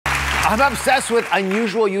I'm obsessed with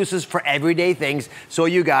unusual uses for everyday things. So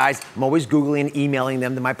you guys, I'm always Googling and emailing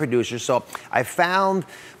them to my producers. So I found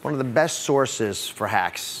one of the best sources for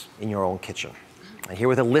hacks in your own kitchen. And here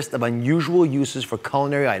with a list of unusual uses for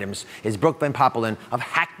culinary items is Brooke Van Poppelen of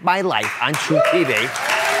Hack My Life on True TV.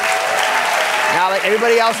 Now, like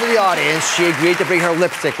everybody else in the audience, she agreed to bring her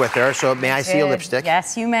lipstick with her. So may I see your lipstick?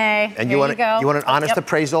 Yes, you may. And you want an honest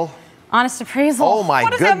appraisal? Honest appraisal. Oh my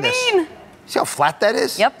goodness. What does that mean? See how flat that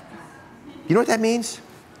is? Yep. You know what that means?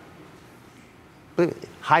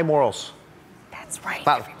 High morals. That's right,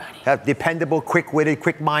 everybody. Dependable, quick-witted,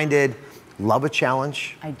 quick-minded, love a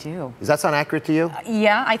challenge. I do. Does that sound accurate to you?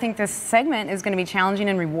 Yeah, I think this segment is going to be challenging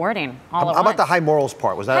and rewarding all at once. How about the high morals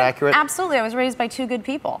part? Was that accurate? Absolutely. I was raised by two good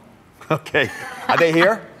people. Okay. Are they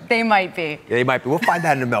here? They might be. Yeah, they might be. We'll find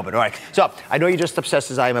that in a moment. All right. So I know you're just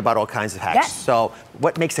obsessed as I am about all kinds of hacks. Yes. So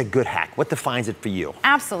what makes a good hack? What defines it for you?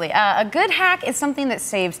 Absolutely. A good hack is something that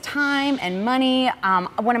saves time and money.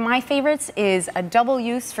 One of my favorites is a double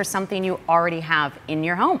use for something you already have in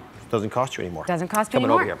your home. Doesn't cost you anymore. Doesn't cost you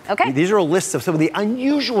anymore. Coming over here. Okay. These are a list of some of the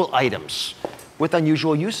unusual items with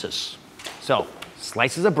unusual uses. So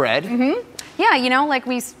slices of bread. Mm-hmm. Yeah, you know, like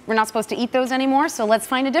we're not supposed to eat those anymore, so let's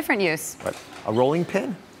find a different use. Right. A rolling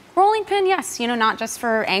pin? Rolling pin, yes. You know, not just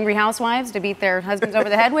for angry housewives to beat their husbands over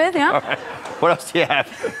the head with, yeah. All right. What else do you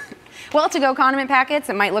have? Well, to-go condiment packets,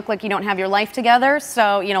 it might look like you don't have your life together,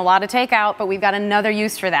 so, you know, a lot of takeout, but we've got another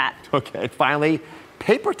use for that. Okay, and finally,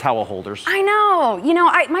 paper towel holders. I know. You know,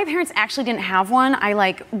 my parents actually didn't have one.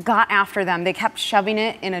 I, got after them. They kept shoving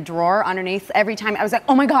it in a drawer underneath every time. I was like,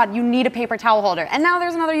 oh, my God, you need a paper towel holder. And now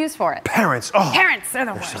there's another use for it. Parents, oh. Parents, they're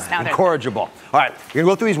the worst. Now incorrigible. All right, we're going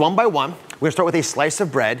to go through these one by one. We're going to start with a slice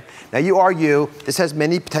of bread. Now, you argue this has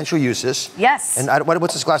many potential uses. Yes. And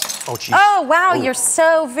what's this glass? Oh, geez. Oh, wow, you're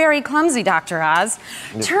so very clumsy, Dr. Oz.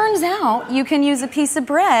 Turns out you can use a piece of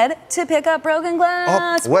bread to pick up broken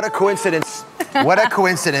glass. Oh, what a coincidence. What a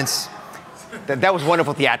coincidence. That was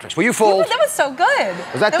wonderful theatrics. Were you fooled? That was so good.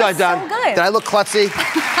 Was that done? So good. Did I look klutzy?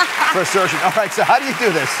 For assertion. All right, so how do you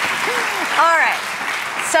do this? All right.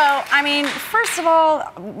 So, I mean, first of all,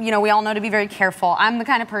 you know, we all know to be very careful. I'm the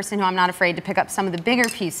kind of person who I'm not afraid to pick up some of the bigger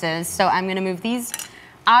pieces, so I'm going to move these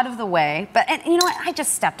out of the way. But, and you know what? I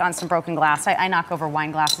just stepped on some broken glass. I knock over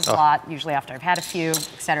wine glasses a lot, usually after I've had a few, et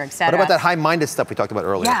cetera, et cetera. What about that high-minded stuff we talked about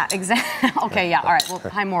earlier? Yeah, exactly. Okay, yeah, all right. Well,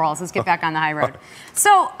 high morals. Let's get back on the high road.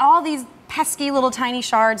 So, all these pesky little tiny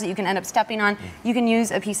shards that you can end up stepping on, you can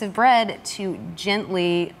use a piece of bread to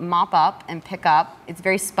gently mop up and pick up. It's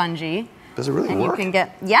very spongy. Does it really work? And you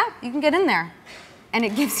can get in there. And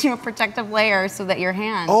it gives you a protective layer so that your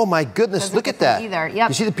hand. Oh my goodness, look at that. Either. Yep.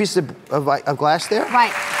 You see the piece of glass there?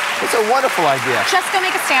 Right. It's a wonderful idea. Just go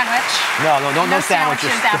make a sandwich. No sandwiches.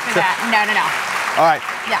 After that. No. All right,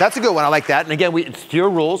 yeah. That's a good one. I like that. And again, it's your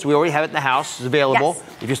rules. We already have it in the house. It's available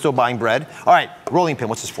if you're still buying bread. All right, rolling pin.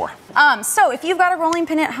 What's this for? So if you've got a rolling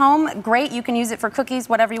pin at home, great. You can use it for cookies,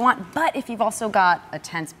 whatever you want. But if you've also got a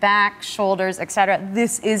tense back, shoulders, etc.,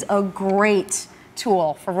 this is a great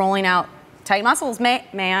tool for rolling out tight muscles. May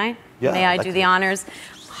I? Yeah, May I do the honors?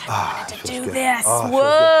 I wanted to do this. Oh,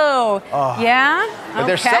 whoa. Yeah? But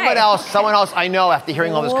there's someone else I know after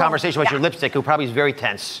hearing all this conversation about your lipstick who probably is very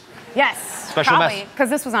tense. Yes. Special probably, because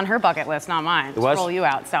this was on her bucket list, not mine. It was? Roll you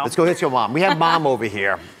out, so. Let's go hit your mom. We have Mom over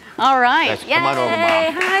here. All right. Yes, come on over, Mom.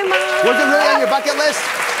 Hi, Mom. Was it really on your bucket list?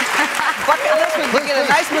 Bucket list was to get a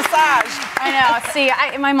nice massage. I know. See,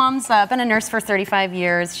 my mom's been a nurse for 35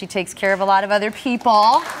 years. She takes care of a lot of other people.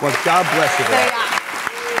 Well, God bless you. So,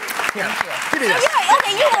 Here, give me this. Yeah,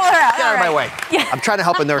 okay, you roll her out. Get out of my way. Yeah. I'm trying to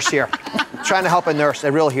help a nurse here. Trying to help a nurse,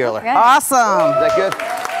 a real healer. Okay. Awesome. Is that good?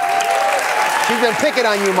 She's been picking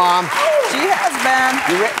on you, Mom. She has been.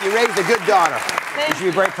 You raised a good daughter. You should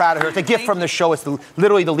be very proud of her. It's a gift from the show. It's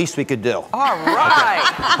literally the least we could do. All right.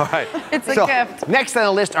 Okay. All right. It's a gift. Next on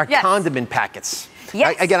the list are condiment packets.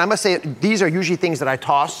 Yes. Again, I must say, these are usually things that I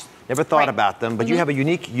toss. Never thought about them, but you have a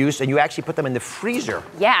unique use, and you actually put them in the freezer.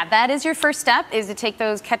 Yeah, that is your first step, is to take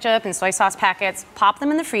those ketchup and soy sauce packets, pop them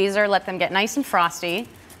in the freezer, let them get nice and frosty.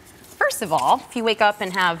 First of all, if you wake up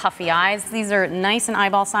and have puffy eyes, these are nice and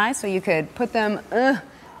eyeball size, so you could put them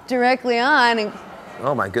directly on and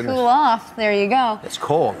oh my goodness. Cool off. There you go. It's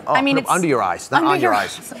cold. Oh, I mean, it's under your eyes, not on your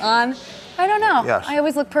eyes. On. I don't know. Yes. I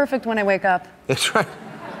always look perfect when I wake up. That's right.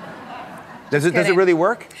 Does it really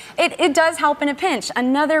work? It does help in a pinch.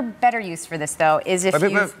 Another better use for this, though, is if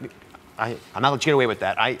you... I'm not letting you get away with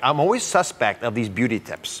that. I'm always suspect of these beauty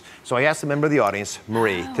tips. So I asked a member of the audience,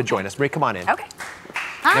 Marie, to join us. Marie, come on in. Okay.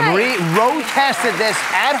 Hi. Now, Marie road tested this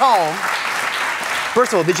at home.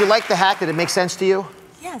 First of all, did you like the hack? Did it make sense to you?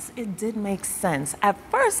 Yes, it did make sense. At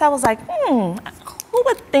first, I was like, who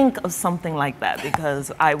would think of something like that?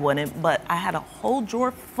 Because I wouldn't, but I had a whole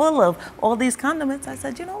drawer full of all these condiments. I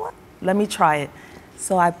said, you know what? Let me try it.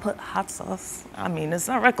 So I put hot sauce. I mean, it's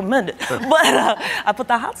not recommended, but I put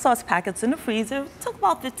the hot sauce packets in the freezer. It took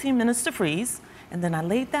about 15 minutes to freeze. And then I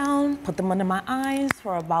laid down, put them under my eyes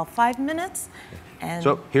for about 5 minutes. And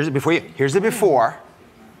so here's the before. Here's the before.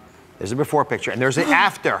 There's the before picture, and there's the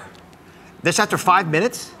after. This after 5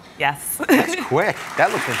 minutes? yes. That's quick.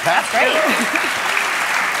 That looks fantastic.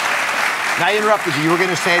 Now I interrupted you. You were going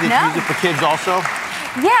to say that you use it for kids also?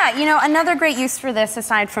 Yeah, you know, another great use for this,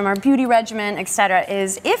 aside from our beauty regimen, etc.,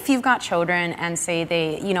 is if you've got children and say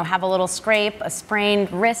they, you know, have a little scrape, a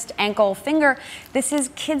sprained wrist, ankle, finger, this is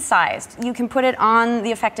kid-sized. You can put it on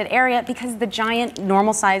the affected area because the giant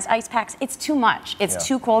normal-sized ice packs, it's too much. It's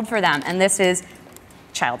too cold for them, and this is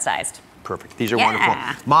child-sized. Perfect. These are wonderful.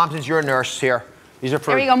 Mom, since you're a nurse here, these are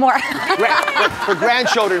for... There you go, more. for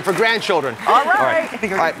grandchildren, All right.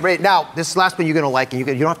 All right, Ray, now, this last one you're going to like, and you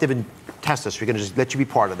don't have to even test this. We're going to just let you be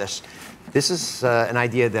part of this. This is an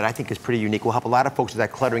idea that I think is pretty unique. Will help a lot of folks with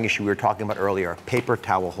that cluttering issue we were talking about earlier, paper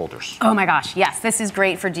towel holders. Oh my gosh, yes, this is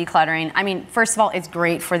great for decluttering. I mean, first of all, it's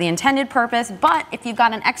great for the intended purpose, but if you've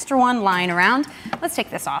got an extra one lying around, let's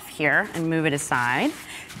take this off here and move it aside.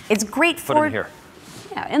 It's great for... Put it in here.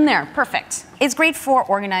 Yeah, in there, perfect. It's great for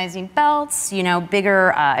organizing belts, you know,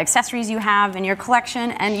 bigger accessories you have in your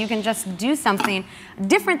collection, and you can just do something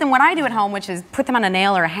different than what I do at home, which is put them on a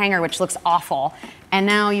nail or a hanger, which looks awful. And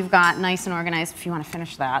now you've got nice and organized. If you want to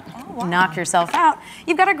finish that, knock yourself out.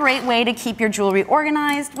 You've got a great way to keep your jewelry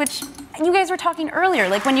organized, which you guys were talking earlier,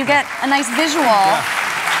 like when you get a nice visual.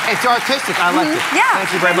 Yeah. It's artistic. I like it. Yeah.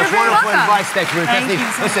 Thank you very much. You're very Wonderful welcome. advice. Thank you. Thank you so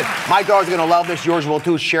much. Listen, my daughters are going to love this. Yours will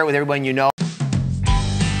too. Share it with everyone you know.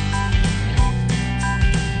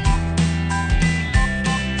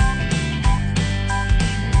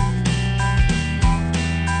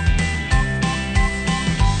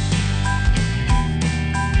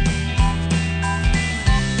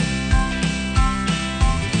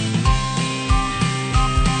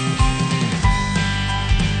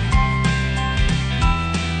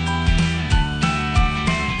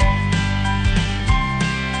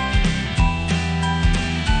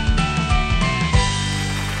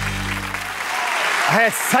 I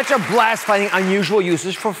had such a blast finding unusual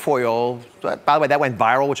uses for foil. By the way, that went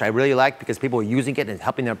viral, which I really liked because people were using it and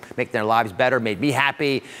helping them make their lives better, made me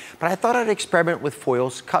happy. But I thought I'd experiment with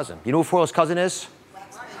foil's cousin. You know who foil's cousin is?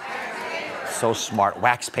 Wax paper. So smart,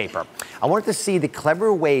 wax paper. I wanted to see the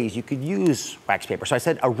clever ways you could use wax paper. So I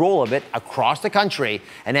sent a roll of it across the country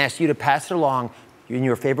and asked you to pass it along in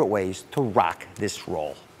your favorite ways to rock this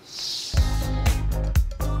roll.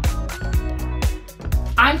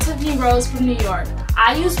 I'm Tiffany Rose from New York.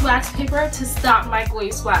 I use wax paper to stop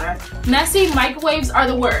microwave splatter. Messy microwaves are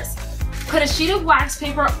the worst. Put a sheet of wax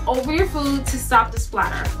paper over your food to stop the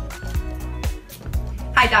splatter.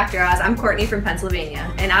 Hi Dr. Oz, I'm Courtney from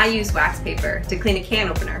Pennsylvania, and I use wax paper to clean a can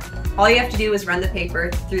opener. All you have to do is run the paper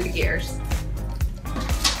through the gears.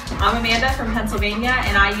 I'm Amanda from Pennsylvania,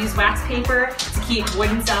 and I use wax paper to keep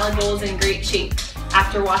wooden salad bowls in great shape.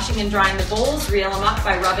 After washing and drying the bowls, reel them up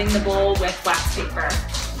by rubbing the bowl with wax paper.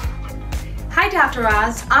 Hi Dr.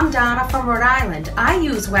 Oz, I'm Donna from Rhode Island. I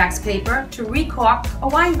use wax paper to recork a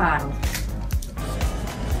wine bottle.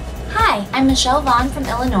 Hi, I'm Michelle Vaughn from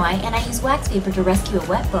Illinois, and I use wax paper to rescue a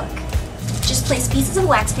wet book. Just place pieces of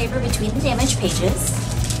wax paper between the damaged pages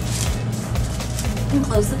and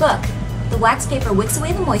close the book. The wax paper wicks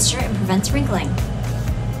away the moisture and prevents wrinkling.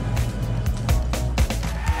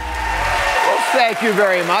 Well, thank you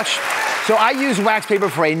very much. So I use wax paper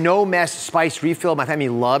for a no-mess spice refill. My family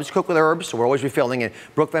loves to cook with herbs, so we're always refilling, and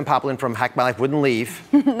Brooke Van Poppelen from Hack My Life wouldn't leave.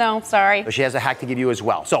 No, sorry. But she has a hack to give you as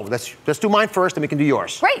well. So let's do mine first, then we can do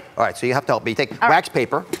yours. Great. All right, so you have to help me. Take wax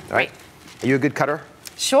paper. All right. Are you a good cutter?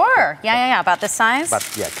 Sure. Yeah. About this size?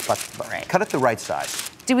 Right. Cut it the right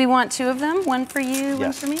size. Do we want two of them? One for you,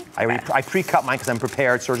 one for me? I pre-cut mine because I'm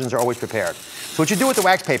prepared. Surgeons are always prepared. So what you do with the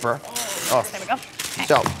wax paper... There we go. Okay.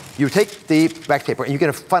 So you take the wax paper and you're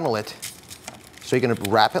going to funnel it. So you're going to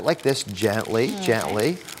wrap it like this, gently.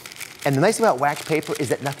 And the nice thing about wax paper is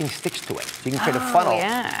that nothing sticks to it. So you can create a funnel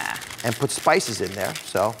and put spices in there.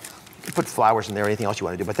 So you can put flowers in there, anything else you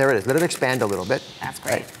want to do. But there it is. Let it expand a little bit. That's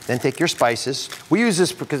great. Right. Then take your spices. We use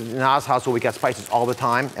this because in Oz household we got spices all the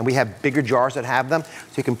time, and we have bigger jars that have them.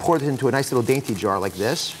 So you can pour it into a nice little dainty jar like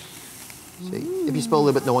this. See, if you spill a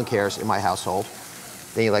little bit, no one cares in my household.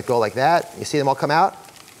 Then you let go like that. You see them all come out,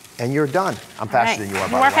 and you're done. I'm faster than you are, by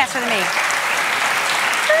the way. More faster than me.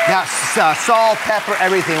 Now, salt, pepper,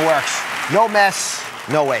 everything works. No mess,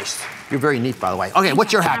 no waste. You're very neat, by the way. Okay,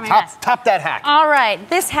 what's your hack? I'm a mess. Top that hack. All right,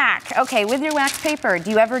 this hack. Okay, with your wax paper,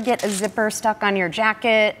 do you ever get a zipper stuck on your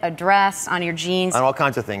jacket, a dress, on your jeans? On all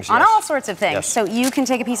kinds of things, On yes. all sorts of things. Yes. So you can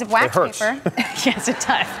take a piece of wax It hurts. paper. Yes, it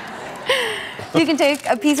does. You can take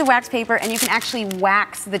a piece of wax paper and you can actually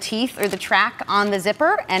wax the teeth or the track on the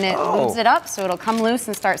zipper, and it moves it up so it'll come loose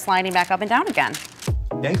and start sliding back up and down again.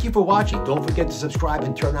 Thank you for watching. Don't forget to subscribe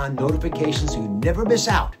and turn on notifications so you never miss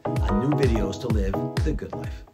out on new videos to live the good life.